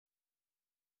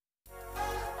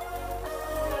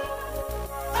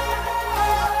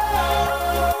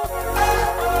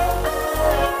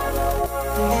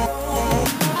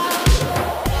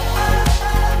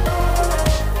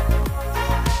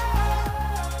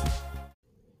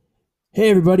Hey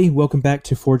everybody, welcome back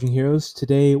to Forging Heroes.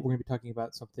 Today we're going to be talking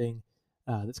about something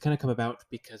that's kind of come about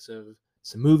because of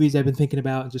some movies I've been thinking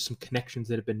about and just some connections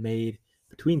that have been made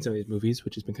between some of these movies,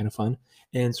 which has been kind of fun,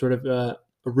 and sort of a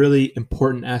really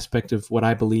important aspect of what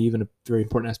I believe and a very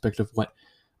important aspect of what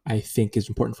I think is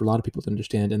important for a lot of people to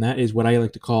understand, and that is what I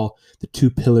like to call the two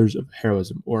pillars of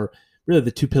heroism, or really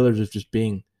the two pillars of just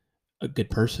being a good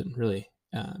person, really,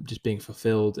 just being a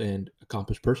fulfilled and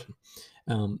accomplished person.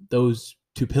 Those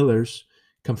two pillars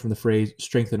come from the phrase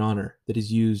strength and honor that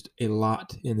is used a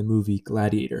lot in the movie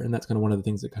Gladiator. And that's kind of one of the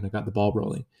things that kind of got the ball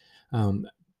rolling. Um,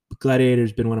 Gladiator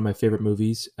has been one of my favorite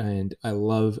movies, and I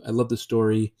love the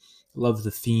story, I love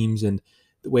the themes, and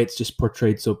the way it's just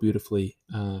portrayed so beautifully.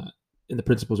 And the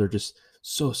principles are just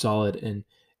so solid, and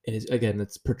again,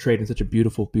 it's portrayed in such a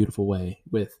beautiful, beautiful way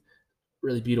with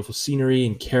really beautiful scenery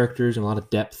and characters and a lot of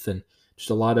depth and just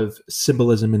a lot of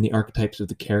symbolism in the archetypes of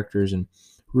the characters and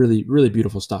really, really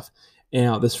beautiful stuff. And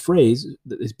now this phrase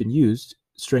that has been used,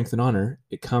 strength and honor,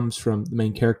 it comes from the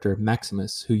main character,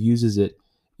 Maximus, who uses it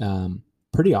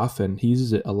pretty often. He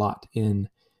uses it a lot in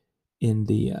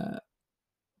the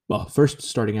well, first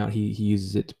starting out, he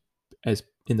uses it as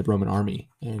in the Roman army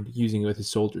and using it with his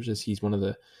soldiers as he's one of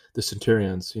the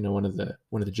centurions, one of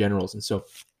the generals. And so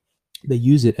they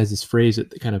use it as this phrase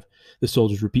that the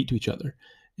soldiers repeat to each other,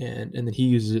 and then he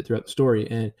uses it throughout the story.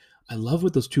 And I love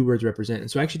what those two words represent. And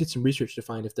so I actually did some research to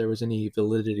find if there was any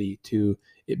validity to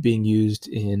it being used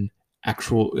in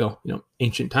actual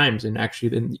ancient times and actually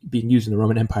then being used in the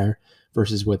Roman Empire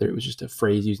versus whether it was just a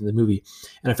phrase used in the movie.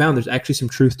 And I found there's actually some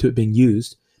truth to it being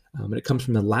used, and it comes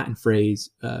from the Latin phrase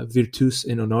virtus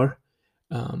in honor,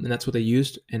 and that's what they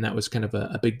used, and that was kind of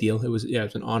a big deal. It was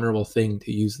an honorable thing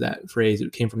to use that phrase.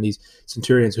 It came from these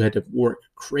centurions who had to work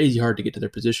crazy hard to get to their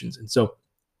positions, and so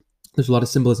there's a lot of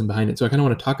symbolism behind it. So I kind of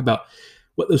want to talk about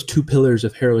what those two pillars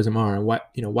of heroism are, and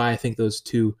why I think those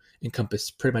two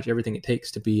encompass pretty much everything it takes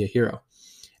to be a hero.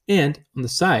 And on the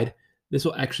side, this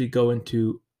will actually go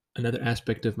into another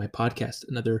aspect of my podcast,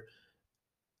 another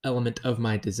element of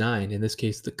my design, in this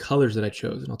case, the colors that I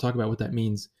chose. And I'll talk about what that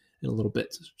means in a little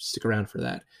bit. So stick around for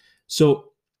that.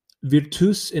 So,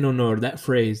 virtus in honor, that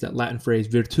phrase, that Latin phrase,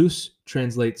 virtus,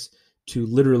 translates to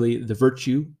literally the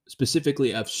virtue,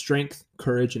 specifically of strength,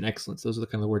 courage, and excellence. Those are the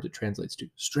kind of words it translates to: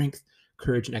 strength,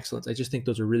 courage, and excellence. I just think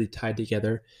those are really tied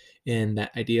together in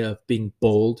that idea of being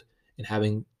bold and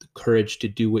having the courage to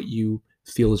do what you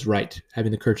feel is right,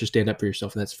 having the courage to stand up for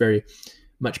yourself. And that's very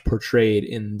much portrayed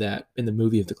in the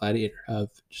movie of the Gladiator, of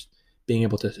just being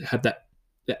able to have that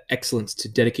excellence to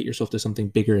dedicate yourself to something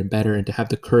bigger and better and to have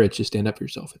the courage to stand up for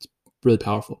yourself. It's really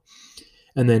powerful.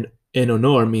 And then en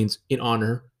honor means in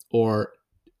honor, or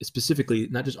specifically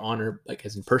not just honor like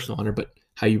as in personal honor, but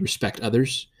how you respect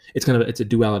others. It's a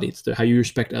duality. It's how you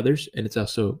respect others, and it's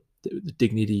also the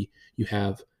dignity you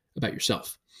have about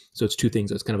yourself. So it's two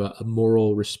things. It's kind of a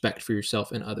moral respect for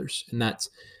yourself and others, and that's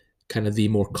kind of the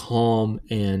more calm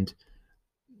and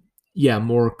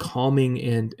more calming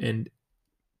and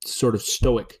sort of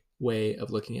stoic way of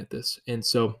looking at this. And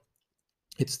so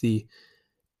it's the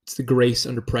grace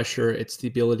under pressure. It's the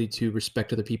ability to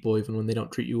respect other people even when they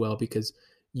don't treat you well, because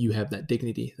you have that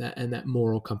dignity, that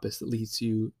moral compass that leads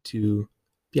you to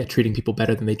treating people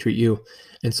better than they treat you.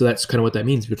 And so that's kind of what that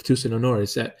means. Virtus in honor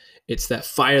is that it's that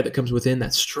fire that comes within,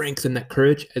 that strength and that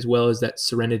courage, as well as that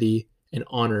serenity and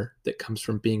honor that comes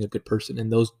from being a good person.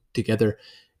 And those together,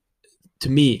 to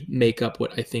me, make up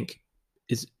what I think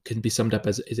can be summed up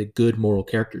as a good moral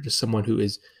character, just someone who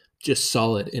is just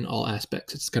solid in all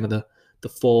aspects. It's kind of the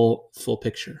full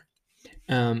picture.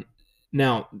 Um,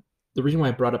 Now, the reason why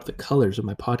I brought up the colors of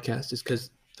my podcast is because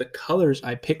the colors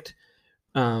I picked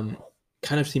um,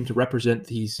 kind of seem to represent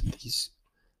these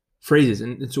phrases.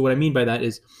 And so what I mean by that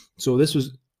is, so this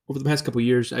was over the past couple of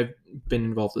years, I've been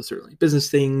involved with certainly business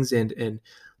things and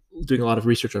doing a lot of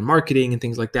research on marketing and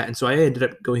things like that. And so I ended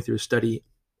up going through a study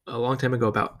a long time ago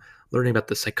about learning about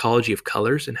the psychology of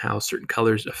colors and how certain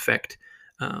colors affect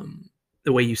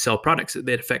the way you sell products. It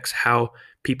affects how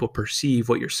people perceive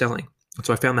what you're selling. And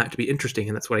so I found that to be interesting,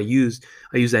 and that's what I used.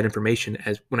 I used that information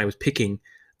as when I was picking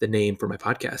the name for my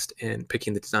podcast and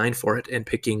picking the design for it and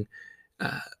picking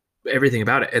uh, everything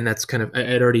about it. And that's kind of, I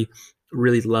had already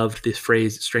really loved this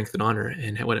phrase, strength and honor,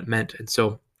 and what it meant. And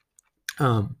so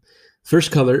um, first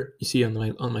color you see on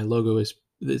my logo is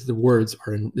the words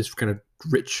are in this kind of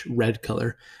rich red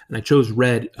color, and I chose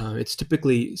red. It's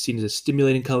typically seen as a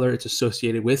stimulating color. It's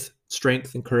associated with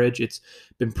strength and courage. It's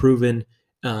been proven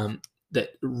that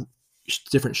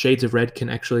different shades of red can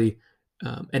actually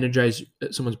energize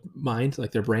someone's mind,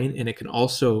 like their brain, and it can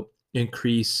also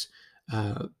increase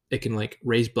It can like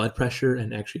raise blood pressure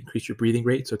and actually increase your breathing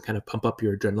rate, so kind of pump up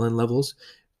your adrenaline levels.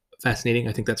 Fascinating.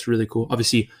 I think that's really cool.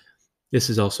 Obviously, this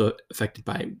is also affected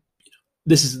by,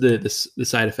 this is the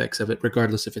side effects of it,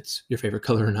 regardless if it's your favorite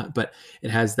color or not. But it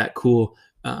has that cool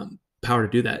power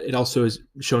to do that. It also is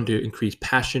shown to increase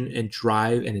passion and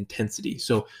drive and intensity.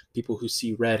 So people who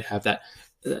see red have that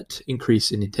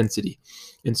increase in intensity.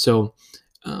 And so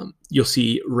you'll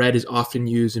see red is often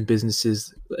used in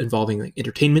businesses involving like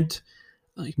entertainment,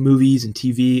 like movies and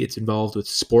TV. It's involved with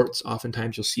sports.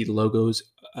 Oftentimes you'll see the logos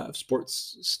of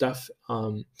sports stuff.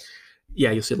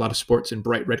 You'll see a lot of sports in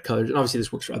bright red colors. And obviously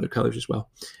this works for other colors as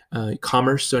well.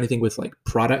 Commerce, so anything with like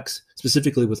products,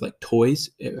 specifically with like toys.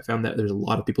 I found that there's a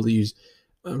lot of people that use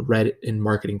red in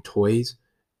marketing toys.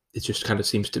 It just kind of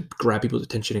seems to grab people's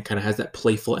attention and kind of has that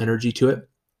playful energy to it.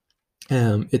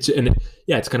 It's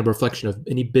kind of a reflection of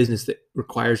any business that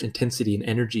requires intensity and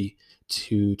energy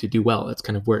to do well. That's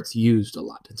kind of where it's used a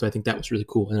lot. And so I think that was really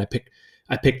cool. And I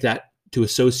picked that to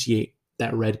associate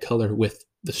that red color with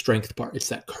the strength part. It's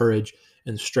that courage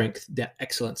and strength, that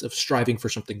excellence of striving for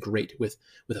something great with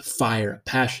a fire, a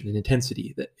passion, and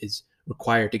intensity that is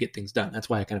required to get things done. That's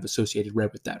why I kind of associated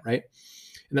red with that, right?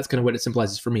 And that's kind of what it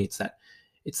symbolizes for me. It's that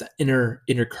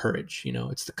inner courage.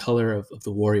 It's the color of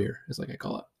the warrior, is like I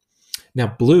call it. Now,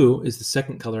 blue is the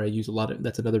second color I use a lot of.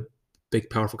 That's another big,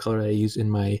 powerful color that I use in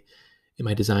my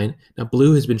design. Now,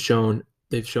 blue has been shown.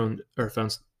 There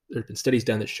have been studies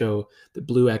done that show that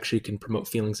blue actually can promote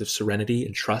feelings of serenity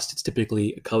and trust. It's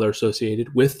typically a color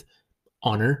associated with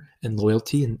honor and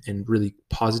loyalty and really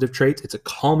positive traits. It's a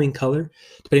calming color.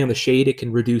 Depending on the shade, it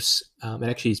can reduce. It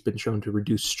actually has been shown to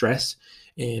reduce stress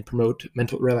and promote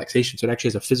mental relaxation. So it actually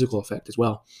has a physical effect as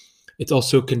well. It's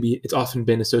often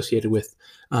been associated with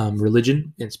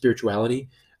religion and spirituality.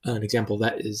 An example of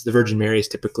that is the Virgin Mary is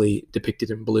typically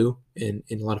depicted in blue in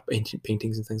a lot of ancient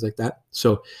paintings and things like that.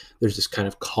 So there's this kind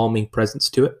of calming presence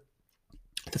to it.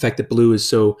 The fact that blue is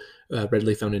so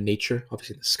readily found in nature,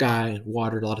 obviously the sky and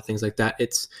water, a lot of things like that,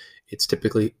 it's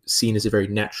typically seen as a very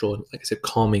natural and, like I said,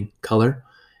 calming color.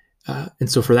 And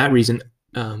so for that reason,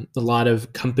 a lot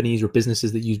of companies or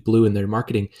businesses that use blue in their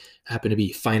marketing happen to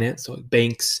be finance, so like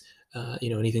banks,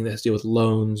 anything that has to do with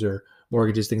loans or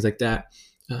mortgages, things like that.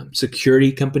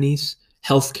 Security companies,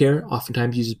 healthcare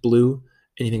oftentimes uses blue,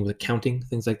 anything with accounting,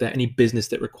 things like that. Any business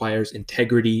that requires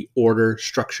integrity, order,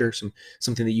 structure,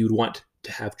 something that you would want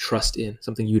to have trust in,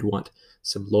 something you'd want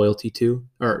some loyalty to,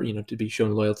 or, to be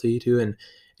shown loyalty to, and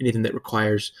anything that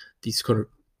requires these sort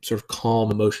of calm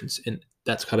emotions. And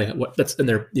that's kind of and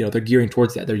they're gearing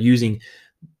towards that. They're using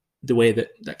the way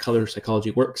that color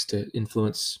psychology works to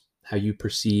influence how you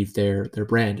perceive their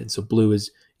brand. And so blue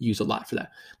is used a lot for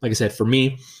that. Like I said, for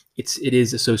me, it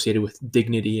is associated with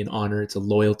dignity and honor. It's a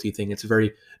loyalty thing. It's a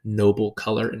very noble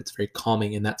color and it's very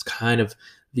calming. And that's kind of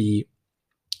the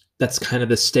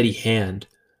steady hand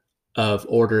of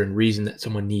order and reason that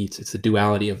someone needs. It's the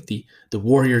duality of the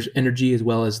warrior's energy as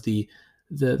well as the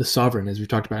sovereign, as we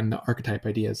talked about in the archetype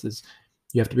ideas. Is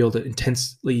you have to be able to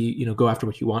intensely, go after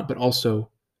what you want, but also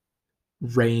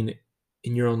reign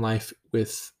in your own life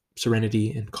with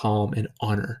serenity and calm and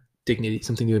honor, dignity,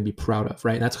 something you would be proud of,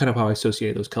 right? And that's kind of how I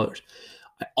associated those colors.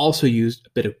 I also used a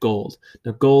bit of gold.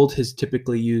 Now, gold is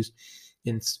typically used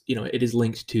in, it is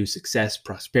linked to success,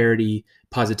 prosperity,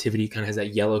 positivity, kind of has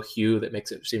that yellow hue that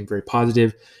makes it seem very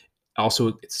positive.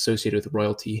 Also, it's associated with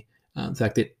royalty. The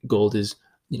fact that gold is,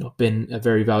 been a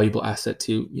very valuable asset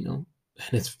to,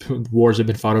 and wars have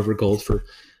been fought over gold for,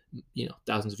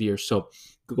 thousands of years. So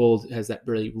gold has that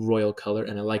really royal color.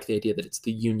 And I like the idea that it's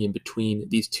the union between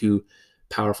these two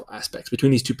powerful aspects,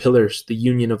 between these two pillars, the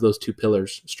union of those two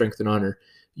pillars, strength and honor.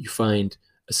 You find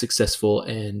a successful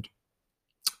and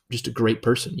just a great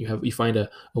person. You find a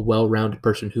well-rounded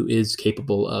person who is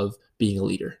capable of being a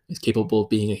leader, is capable of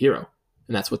being a hero.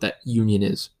 And that's what that union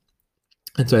is.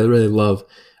 And so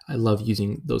I love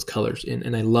using those colors,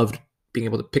 and I loved being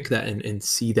able to pick that and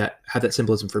see that, have that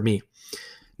symbolism for me.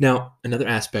 Now, another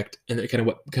aspect, and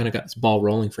what got this ball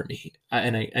rolling for me,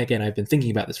 I've been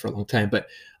thinking about this for a long time, but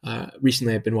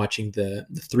recently I've been watching the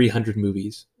 300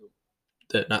 movies,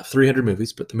 not 300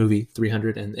 movies, but the movie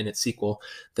 300 and its sequel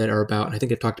that are about, and I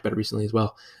think I've talked about it recently as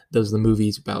well, those are the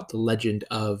movies about the legend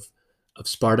of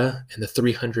Sparta and the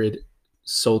 300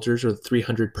 soldiers or the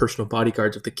 300 personal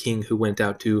bodyguards of the king who went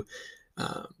out to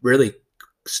really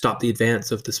stop the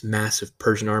advance of this massive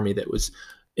Persian army that was,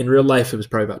 in real life, it was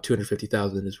probably about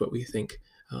 250,000 is what we think.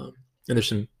 And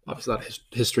there's obviously a lot of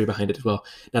history behind it as well.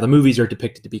 Now, the movies are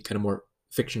depicted to be kind of more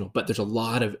fictional, but there's a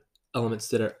lot of elements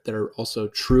that are also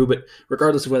true, but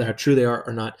regardless of whether how true they are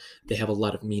or not, they have a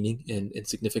lot of meaning and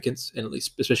significance. And at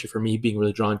least, especially for me, being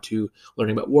really drawn to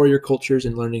learning about warrior cultures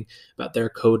and learning about their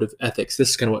code of ethics,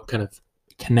 this is kind of what kind of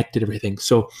connected everything.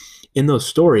 So in those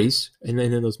stories, and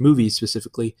then in those movies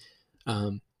specifically,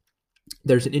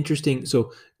 there's an interesting,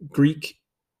 so Greek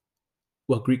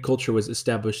Greek culture was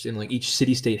established in, like, each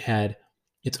city state had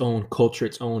its own culture,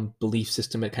 its own belief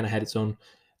system. It kind of had its own,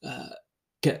 uh,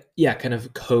 kind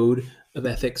of code of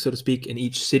ethics, so to speak. And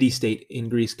each city state in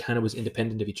Greece kind of was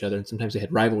independent of each other, and sometimes they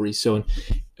had rivalries. So,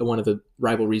 one of the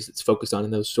rivalries that's focused on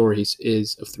in those stories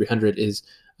is of 300 is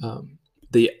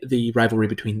the rivalry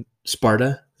between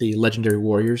Sparta, the legendary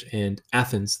warriors, and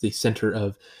Athens, the center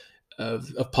of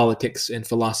politics and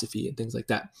philosophy and things like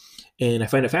that. And I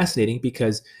find it fascinating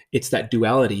because it's that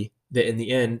duality that, in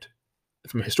the end,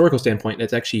 from a historical standpoint,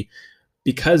 that's actually,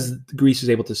 because Greece was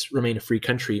able to remain a free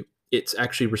country, it's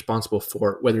actually responsible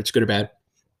for, whether it's good or bad,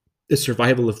 the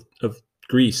survival of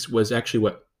Greece was actually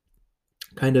what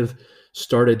kind of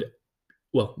started,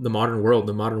 well, the modern world,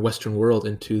 the modern Western world,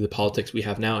 into the politics we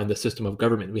have now and the system of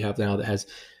government we have now that has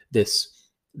this,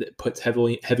 that puts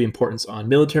heavy importance on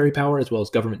military power as well as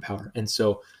government power. And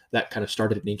so that kind of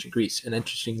started in ancient Greece. And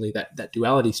interestingly, that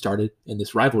duality started in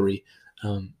this rivalry.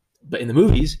 But in the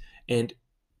movies, and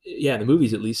yeah, in the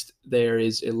movies at least, there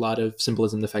is a lot of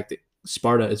symbolism. The fact that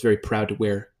Sparta is very proud to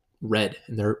wear red,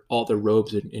 and all their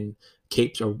robes and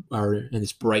capes are in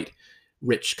this bright,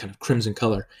 rich kind of crimson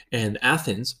color. And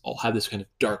Athens all have this kind of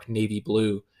dark navy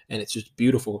blue, and it's just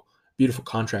beautiful, beautiful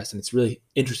contrast. And it's really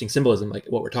interesting symbolism, like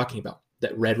what we're talking about.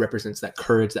 That red represents that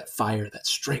courage, that fire, that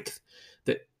strength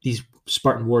that these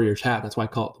Spartan warriors have. That's why I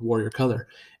call it the warrior color.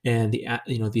 And the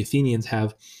Athenians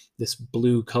have this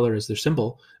blue color as their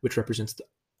symbol, which represents the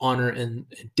honor and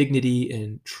dignity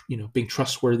and being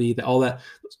trustworthy. That all that,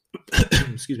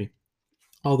 excuse me,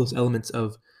 all those elements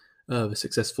of a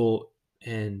successful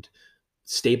and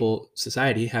stable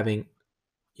society, having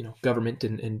government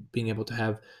and being able to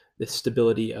have this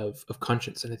stability of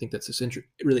conscience. And I think that's this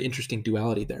really interesting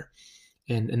duality there.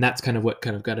 And that's kind of what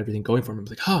kind of got everything going for him. I was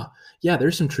like, yeah,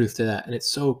 there's some truth to that. And it's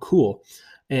so cool.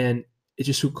 And it's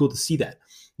just so cool to see that.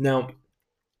 Now,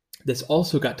 this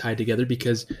also got tied together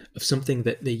because of something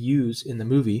that they use in the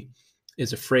movie,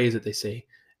 is a phrase that they say.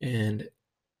 And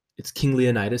it's King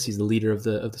Leonidas. He's the leader of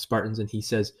the Spartans. And he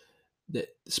says that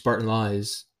the Spartan law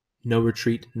is no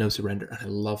retreat, no surrender. And I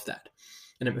love that.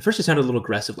 And at first it sounded a little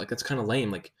aggressive. Like, that's kind of lame.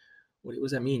 Like, what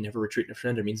does that mean? Never retreat, no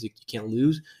surrender. It means you can't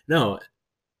lose? No.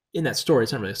 In that story,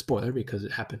 it's not really a spoiler because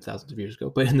it happened thousands of years ago,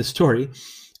 but in the story,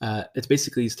 it's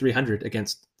basically 300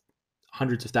 against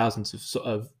hundreds of thousands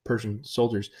of Persian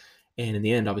soldiers. And in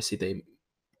the end, obviously,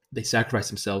 they sacrifice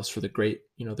themselves for the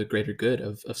greater good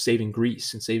of saving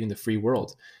Greece and saving the free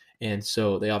world. And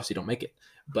so they obviously don't make it.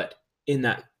 But in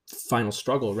that final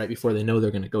struggle, right before they know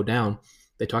they're going to go down,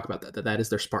 they talk about that is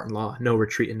their Spartan law: no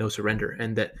retreat and no surrender,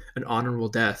 and that an honorable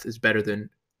death is better than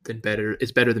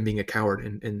being a coward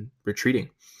and retreating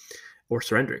or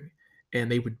surrendering.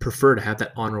 And they would prefer to have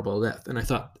that honorable death. And I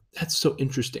thought, that's so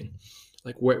interesting.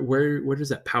 Like, where does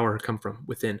that power come from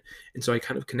within? And so I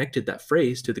kind of connected that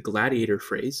phrase to the gladiator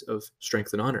phrase of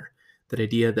strength and honor. That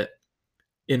idea that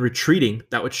in retreating,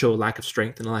 that would show a lack of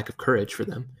strength and a lack of courage for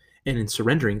them. And in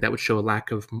surrendering, that would show a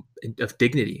lack of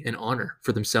dignity and honor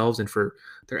for themselves and for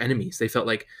their enemies. They felt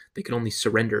like they could only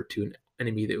surrender to an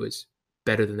enemy that was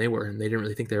better than they were, and they didn't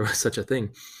really think there was such a thing.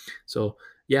 So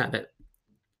yeah, that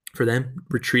for them,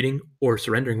 retreating or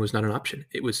surrendering was not an option.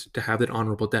 It was to have that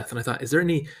honorable death. And I thought, is there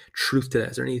any truth to that?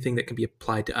 Is there anything that can be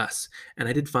applied to us? And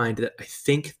I did find that I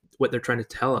think what they're trying to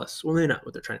tell us, well, maybe not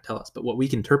what they're trying to tell us, but what we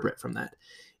can interpret from that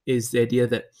is the idea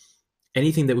that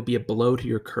anything that would be a blow to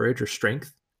your courage or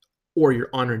strength or your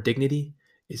honor and dignity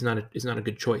is not a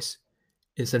good choice.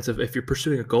 In the sense of, if you're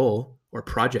pursuing a goal or a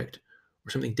project or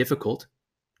something difficult,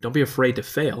 don't be afraid to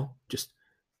fail. Just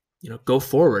go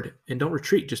forward and don't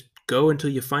retreat. Just go until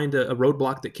you find a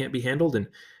roadblock that can't be handled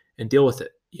and deal with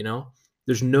it.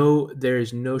 There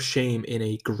is no shame in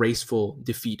a graceful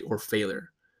defeat or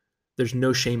failure. There's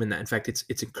no shame in that. In fact,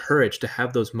 it's encouraged to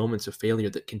have those moments of failure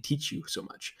that can teach you so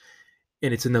much.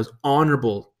 And it's in those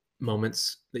honorable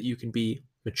moments that you can be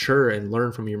mature and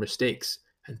learn from your mistakes.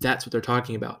 And that's what they're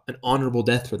talking about. An honorable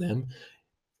death for them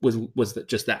was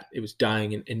just that. It was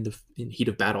dying in heat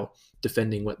of battle,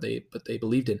 defending what they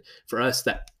believed in. For us,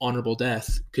 that honorable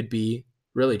death could be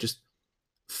really just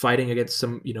fighting against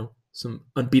some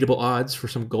unbeatable odds for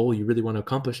some goal you really want to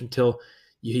accomplish, until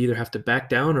you either have to back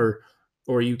down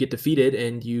or you get defeated,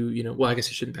 and I guess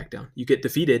you shouldn't back down. You get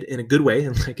defeated in a good way,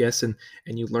 I guess, and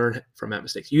you learn from that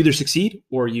mistake. You either succeed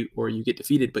or you get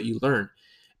defeated, but you learn.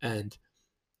 And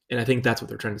And I think that's what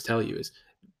they're trying to tell you is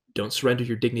don't surrender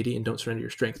your dignity and don't surrender your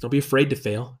strength. Don't be afraid to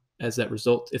fail as that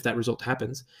result, if that result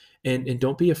happens. And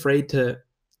don't be afraid to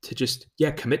just,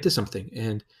 yeah, commit to something.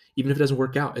 And even if it doesn't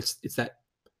work out, it's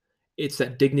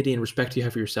that dignity and respect you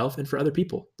have for yourself and for other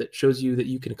people that shows you that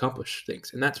you can accomplish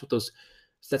things. And that's what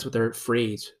their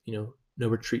phrase, no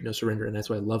retreat, no surrender. And that's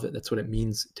why I love it. That's what it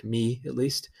means to me, at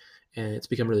least. And it's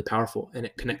become really powerful. And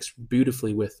it connects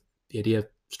beautifully with the idea of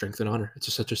strength and honor. It's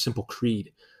just such a simple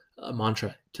creed, a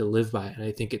mantra to live by. And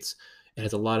I think it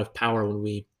has a lot of power when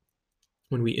we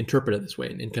interpret it this way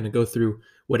and kind of go through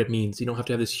what it means. You don't have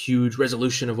to have this huge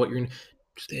resolution of what you're going.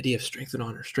 Just the idea of strength and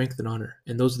honor, strength and honor.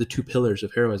 And those are the two pillars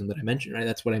of heroism that I mentioned, right?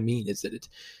 That's what I mean is that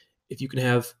if you can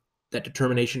have that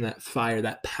determination, that fire,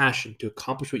 that passion to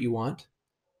accomplish what you want,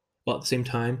 while at the same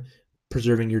time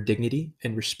preserving your dignity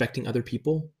and respecting other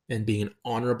people and being an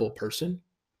honorable person,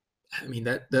 I mean,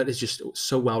 that is just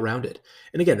so well-rounded.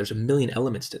 And again, there's a million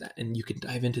elements to that, and you can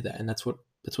dive into that. And that's what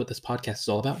this podcast is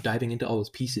all about, diving into all those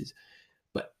pieces.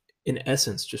 But in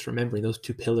essence, just remembering those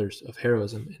two pillars of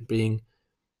heroism and being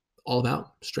all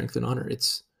about strength and honor.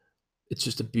 It's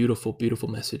just a beautiful, beautiful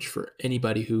message for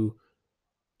anybody who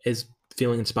is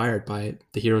feeling inspired by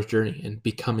the hero's journey and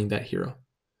becoming that hero.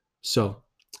 So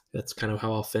that's kind of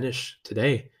how I'll finish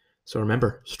today. So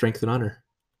remember, strength and honor.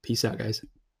 Peace out, guys.